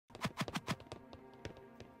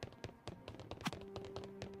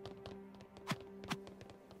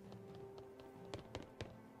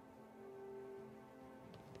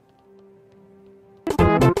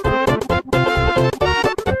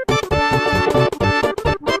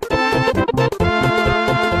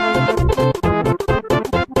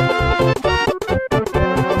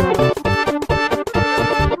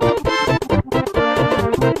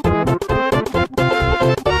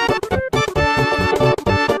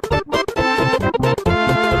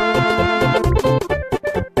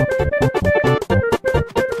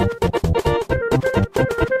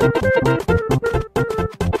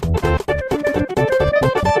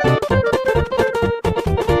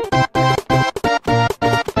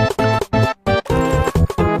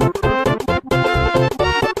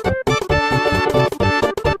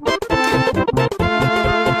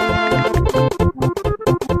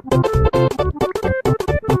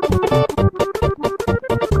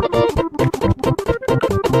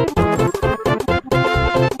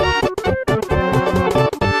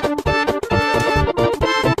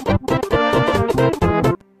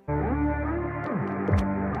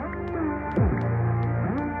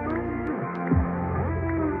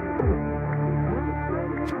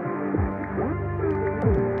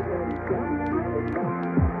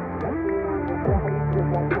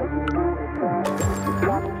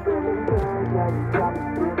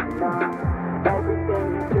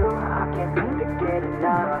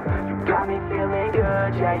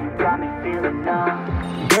yeah, you got me feeling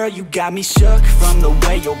numb. Girl, you got me shook from the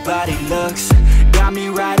way your body looks. Got me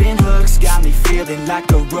riding hooks, got me feeling like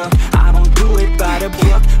a rook. I don't do it by the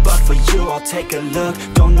book, but for you I'll take a look.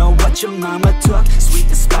 Don't know what your mama took, sweet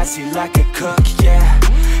and spicy like a cook, yeah.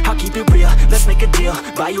 I'll keep it real, let's make a deal.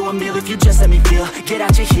 Buy you a meal if you just let me feel. Get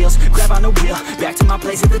out your heels, grab on the wheel. Back to my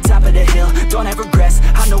place at the top of the hill. Don't have regrets,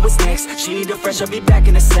 I know what's next. She need a fresh, I'll be back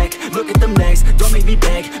in a sec. Look at them legs, don't make me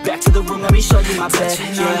beg. Back to the room, let me show you my bed.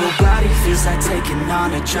 Touching on your body feels like taking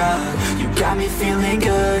on a drug. You got me feeling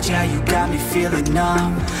good, yeah, you got me feeling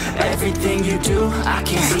numb. Everything you do, I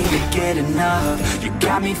can't seem to get enough. You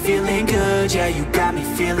got me feeling good, yeah, you got me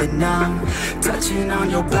feeling numb. Touching on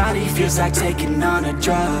your body feels like taking on a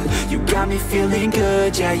drug. You got me feeling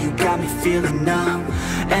good, yeah, you got me feeling numb.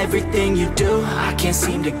 Everything you do, I can't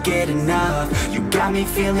seem to get enough. You got me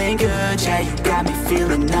feeling good, yeah, you got me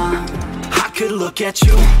feeling numb. I could look at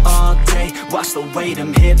you all day, watch the way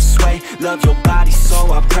them hips sway. Love your body,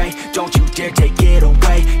 so I pray, don't you dare take it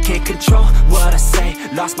away. Can't control what I say,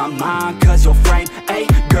 lost my mind cause your frame. Hey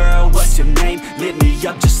girl, what's your name? Lit me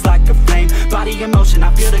up just like a flame. Body in motion,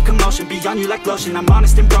 I feel the commotion. Be on you like lotion, I'm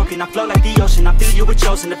honest and broken. I flow like the ocean, I feel you were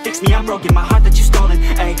chosen to fix me, I'm broken. My heart that you stolen,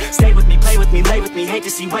 hey. Stay with me, play with me, lay with me. Hate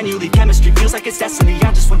to see when you leave, chemistry feels like it's destiny.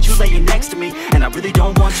 I just want you laying next to me, and I really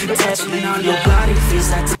don't want you to test me. On your body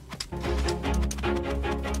feels like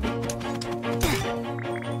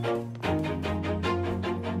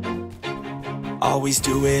always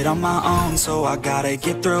do it on my own, so I gotta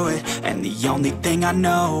get through it. And the only thing I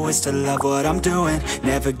know is to love what I'm doing.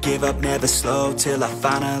 Never give up, never slow, till I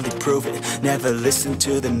finally prove it. Never listen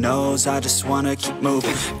to the no's, I just wanna keep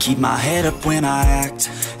moving. Keep my head up when I act,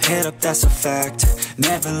 head up, that's a fact.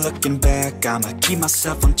 Never looking back, I'ma keep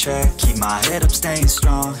myself on track. Keep my head up, staying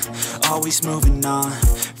strong, always moving on.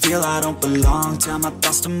 Feel I don't belong, tell my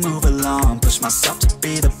thoughts to move along. Push myself to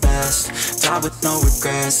be the best, die with no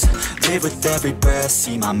regrets. Live with every breath,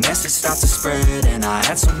 see my message start to spread. And I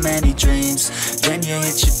had so many dreams, then you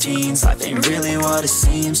hit your teens. Life ain't really what it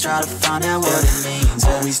seems, try to find out what it means.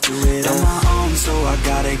 Always do it on my own, so I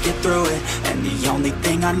gotta get through it. And the only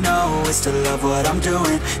thing I know is to love what I'm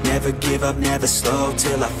doing. Never give up, never slow,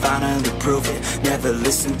 till I finally prove it. Never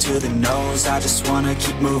listen to the no's, I just wanna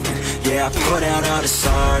keep moving. Yeah, I put out all this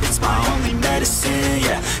art, it's my only medicine.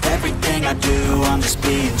 Yeah, everything I do, I'm just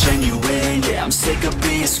being genuine. Yeah, I'm sick of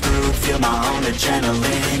being screwed, feel my own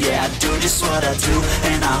adrenaline. Yeah, I do just what I do,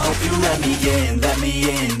 and I hope you let me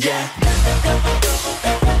in, yeah.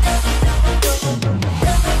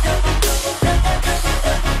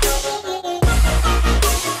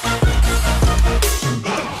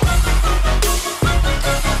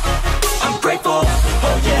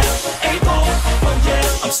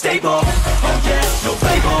 Stable, oh yeah, no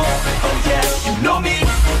label, oh yeah, you know me,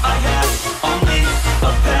 I have only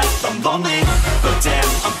a path, I'm lonely, but damn,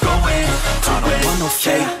 I'm going to I don't want no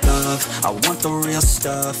fake love, I want the real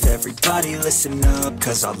stuff. Everybody listen up,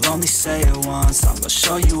 cause I'll only say it once. I'm gonna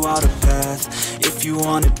show you all the path, if you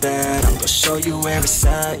want it bad. I'm gonna show you where it's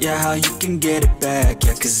at, yeah, how you can get it back.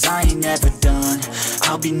 Yeah, cause I ain't never done,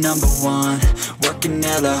 I'll be number one. Working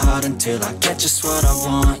hella hard until I get just what I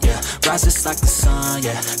want, yeah. Rises like the sun,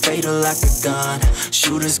 yeah, fatal like a gun.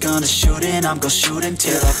 Shooter's gonna shoot and I'm gonna shoot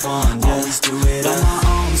until I won, yeah. Always do it on my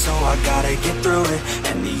own, so I gotta get through it.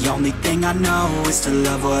 And the only thing I know is to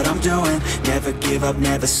love what I'm doing. Never give up,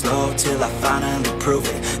 never slow, till I finally prove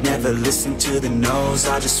it. Never listen to the no's,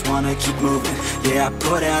 I just wanna keep moving. Yeah, I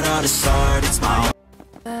put out all this art, it's my own.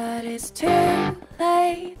 But it's too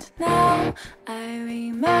late now, I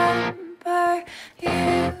remember you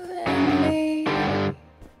and me,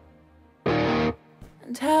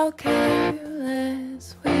 and how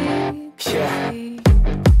careless we could be.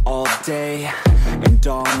 All day and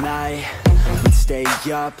all night, we'd stay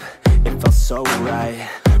up, it felt so right.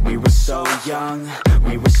 We were so young,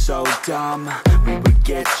 we were so dumb. We would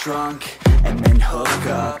get drunk and then hook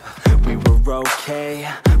up. We were okay,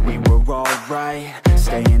 we were alright,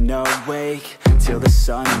 staying awake till the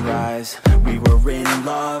sunrise. We were in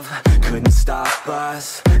love, couldn't stop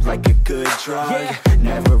us, like a good drug, yeah.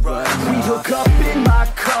 Never run off. We hook up in my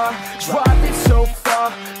car, driving so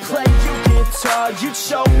far, play your guitar, you'd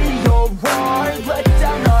show me your art. Let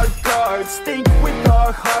down our guards, think with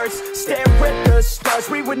our hearts, stare at the stars,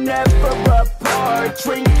 we were never apart.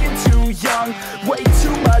 Drinking too young, way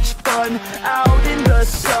too much fun, out in the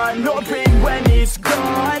sun, orbit when it's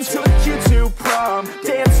gone. Took you to prom,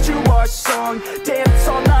 dance to our song, dance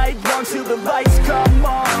all night long till the lights come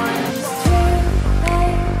on.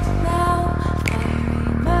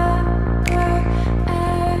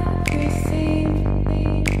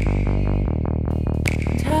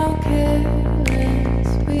 How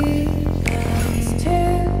careless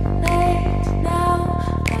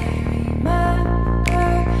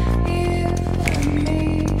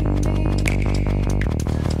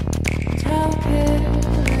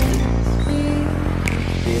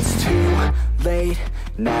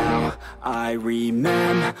I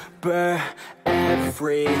remember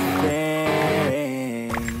everything,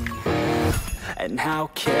 and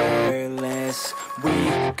how careless we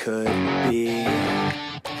could be,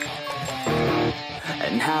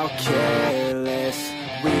 and how careless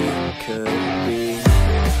we could be,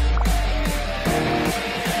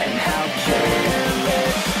 and how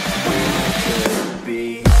careless we could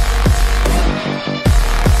be.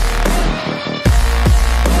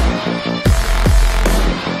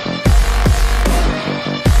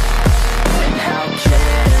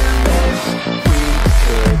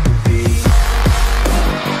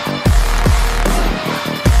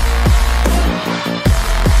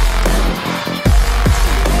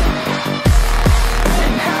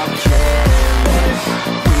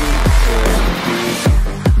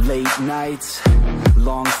 Nights,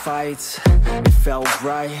 long fights, it felt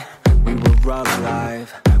right, we were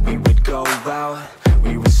alive. We would go out,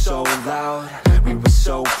 we were so loud, we were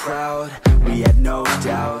so proud, we had no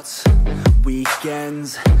doubts.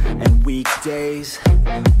 Weekends and weekdays,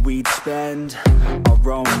 we'd spend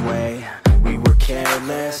our own way. We were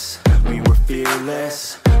careless, we were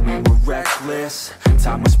fearless, we were reckless,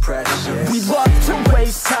 time was precious. We loved to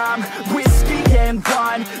waste time, whiskey and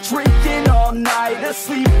wine, drinking all night,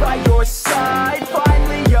 asleep by your side.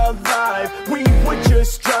 Finally alive, we would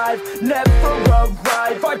just drive, never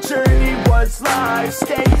arrive. Our journey was live,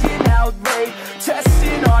 staying out late,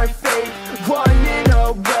 testing our fate, running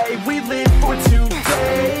away. We live for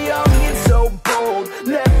today, young and so bold,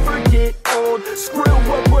 never get old, screw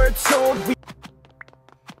what we're told.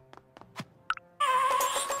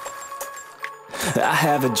 I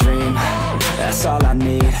have a dream, that's all I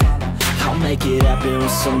need. I'll make it happen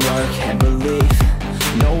with some work and belief.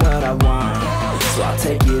 Know what I want, so I'll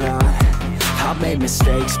take it on. I've made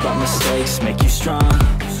mistakes, but mistakes make you strong.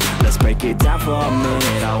 Let's break it down for a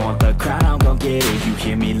minute. I want the crown, I'm gon' get it. You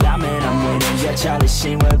hear me loud, man, I'm winning. Yeah, Charlie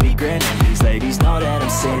Sheen will be grinning. These ladies know that I'm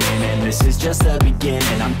sinning, and this is just the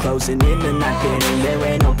beginning. I'm closing in the night inning, there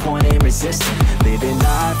ain't no point in resisting. Living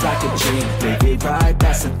life like a dream, live it right,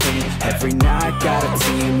 that's the thing. Every night, got a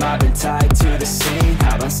team, I've been tied to the scene.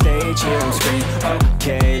 Out on stage, here I'm scream,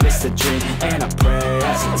 okay, it's the dream. And I pray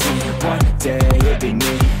as a team, one day it'll be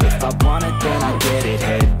me. If I want it, then I get it.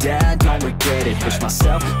 Head down, don't regret it. Push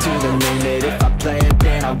myself to the limit. If I play it,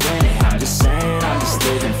 then I win it. I'm just saying, I'm just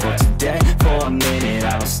living for today, for a minute.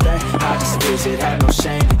 I don't stay, I just visit, have no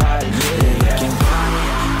shame, I admit it. Looking right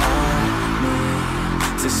at me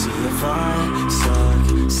to see if I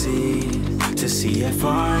succeed, to see if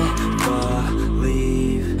I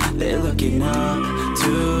believe. They're looking up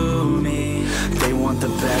to me. They want the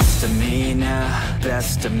best of me now,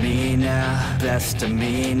 best of me now, best of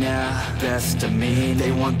me now, best of me.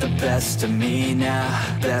 They want the best of me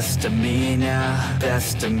now, best of me now,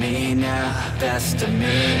 best of me now, best of me.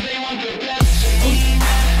 They want the best of me now.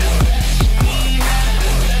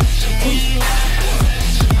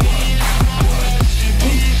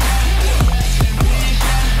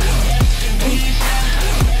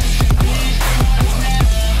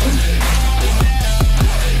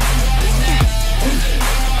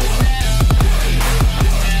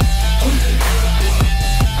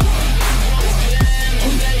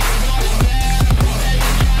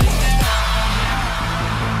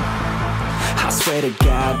 Swear to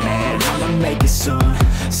God, man, I'ma make it soon.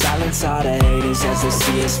 Silence all the haters as they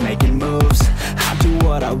see us making moves. I do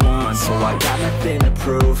what I want, so I got nothing to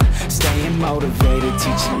prove. Staying motivated,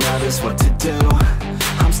 teaching others what to do.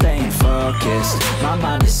 I'm staying focused, my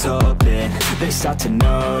mind is open. They start to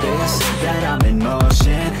notice that I'm in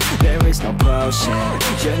motion. There is no potion,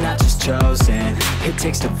 you're not just chosen. It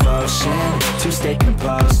takes devotion to stay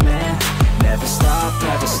composed, man. Never stop,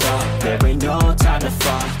 there ain't no time to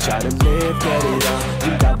fall. Try to live, get it all,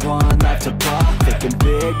 you got one life to ball. Thinking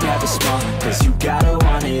big, never small, cause you gotta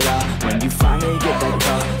want it all. When you finally get that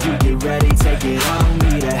call, you get ready, take it on.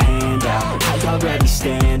 Need a hand out, I already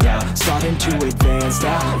stand out. Starting to advance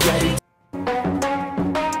now, ready.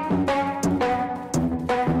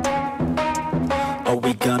 Are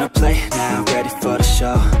we gonna play now, ready for the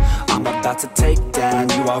show? I'm about to take down,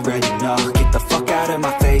 you already know. Get the fuck out of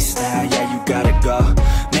my face now, yeah, you gotta go.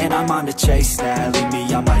 Man, I'm on the chase now, leave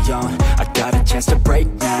me on my own. I got a chance to break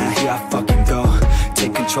now, here I fucking go.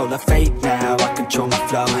 Take control of fate now, I control my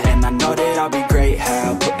flow. And I know that I'll be great,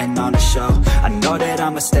 how putting on a show. I know that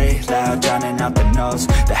I'ma stay loud, drowning out the noise.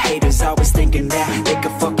 The haters always thinking that they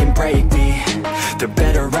could fucking break me. They're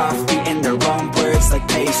better off eating their own words like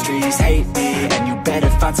pastries. Hate me, and you better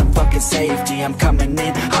find some fucking safety. I'm coming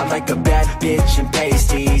in hot like a bad bitch and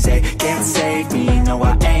pasties. They can't save me, no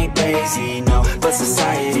I ain't lazy, no. But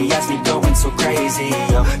society has me going so crazy,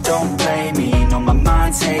 yo. Don't blame me, no my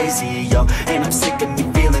mind's hazy, yo.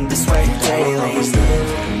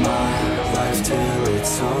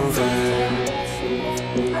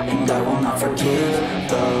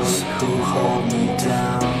 who hold me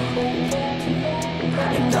down.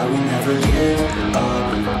 And I will never give up,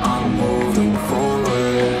 I'm moving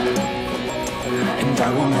forward. And I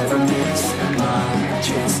will never miss my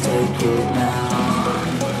chance, take it now.